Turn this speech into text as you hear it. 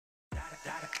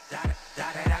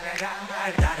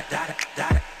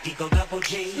Eagle double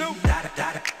G. Snoop.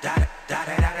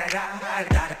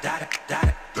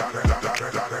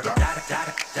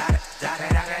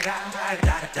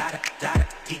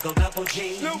 Eagle double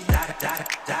G. Snoop.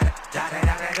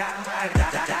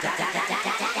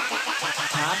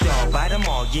 Top dog, bite them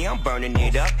all, yeah, I'm burning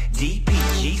it up.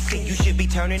 DPGC, you should be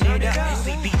turning it up.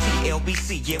 CPT,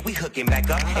 LBC, yeah, we hooking back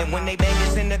up. And when they bang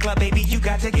us in the club, baby, you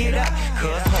got to get up.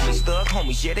 Cause homies, thug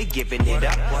homies, yeah, they giving it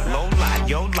up. Low lie,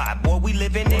 yo lie, boy, we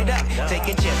living it up.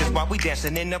 Taking chances while we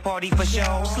dancing in the party for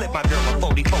show. Slip my girl a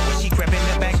 44 when she crept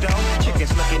in the back door.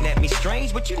 Chickens looking at me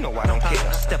strange, but you know I don't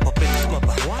care. Step up in the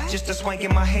smother, just a swank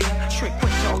in my hair. Trick,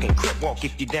 quit talking, crip walk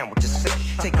if you down with the set.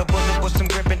 Take a bullet with some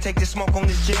grip and take the smoke on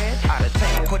this jet. Out of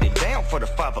town, put it down for the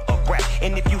father of rap.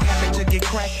 And if you happen to get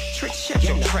cracked, trick, shut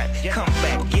your trap. Come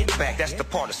back, get back, that's the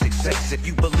part of success. If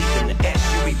you believe in the S,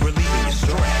 you be relieving your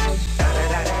stress. Da da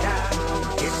da da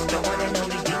da, it's the one and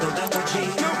only Eagle double G.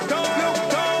 Snoop Dogg, Snoop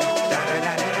Dogg. Da da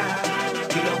da da da,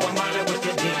 you know I'm mobbing with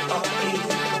the D.O.E.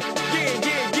 Yeah,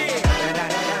 yeah, yeah. Da da da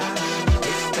da da,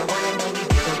 it's the one and only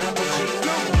Eagle double G.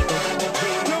 Eagle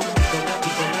double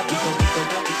G.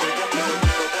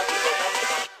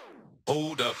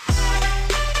 Hold up.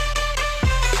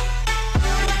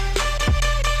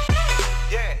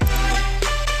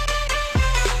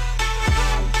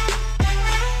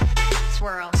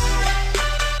 Swirl.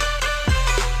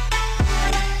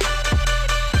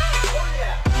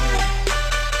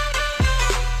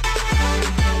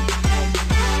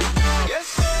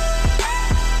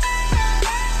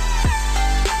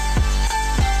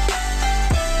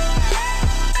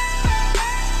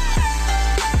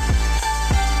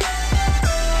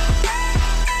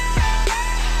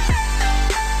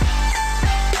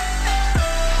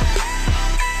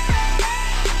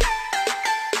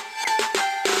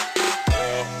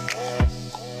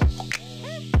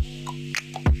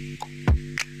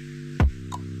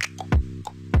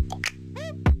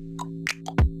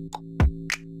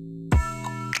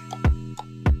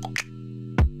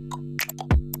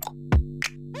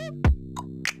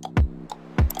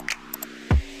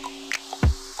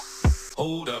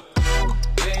 Hold up.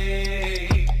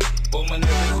 Hey, for my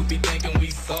niggas who be thinking we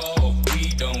soft, we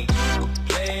don't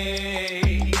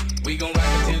play. We gon' rock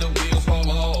it till the wheels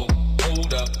fall off.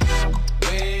 Hold up.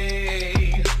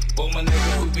 Wait, for my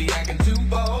niggas who be acting too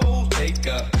bold, take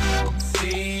a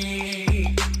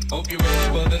seat. Hope you're ready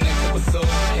for the next episode.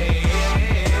 Hey.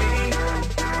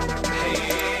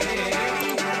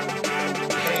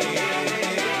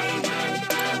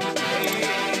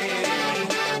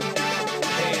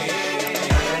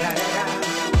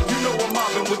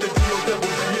 With the D.O.E.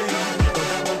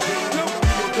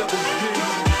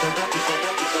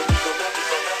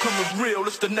 Coming real,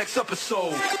 it's the next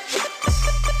episode.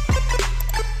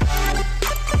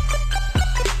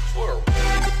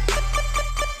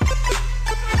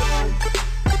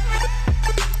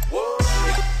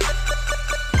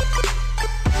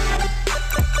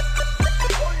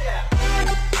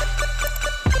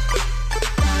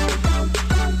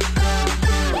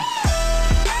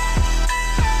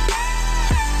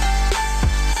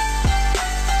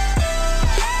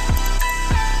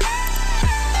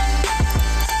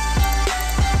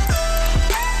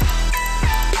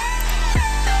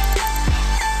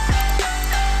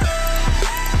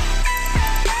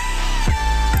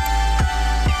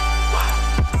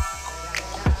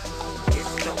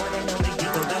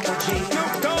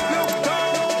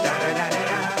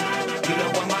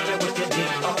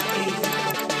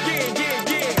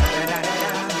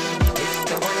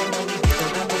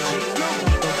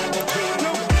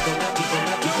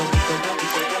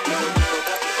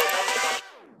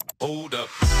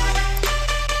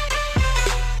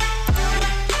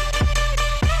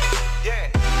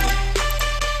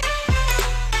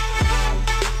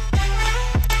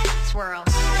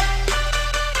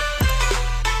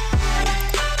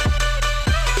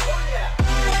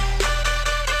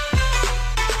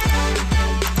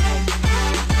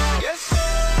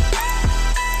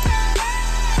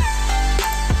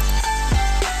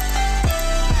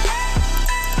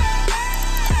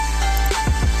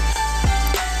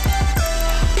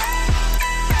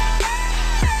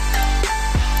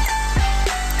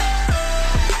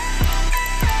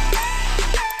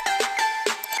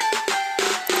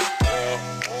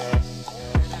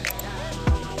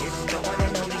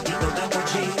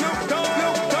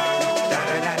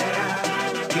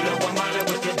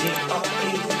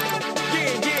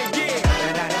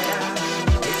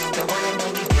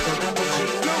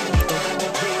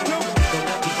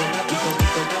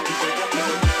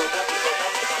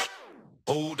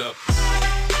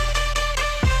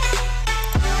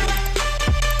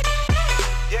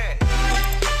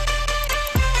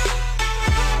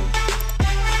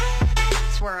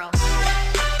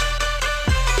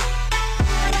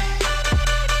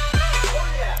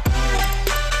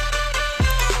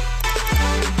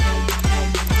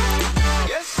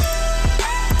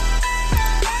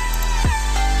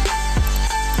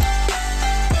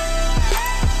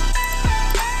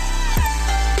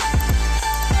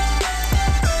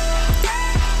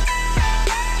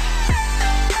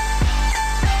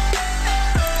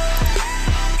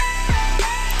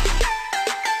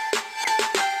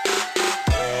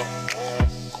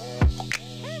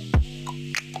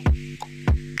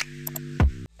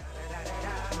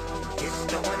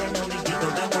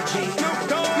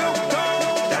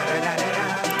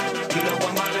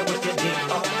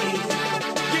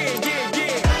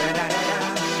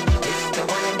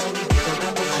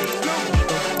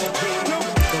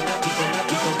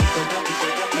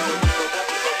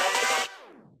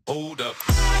 Hold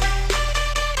up.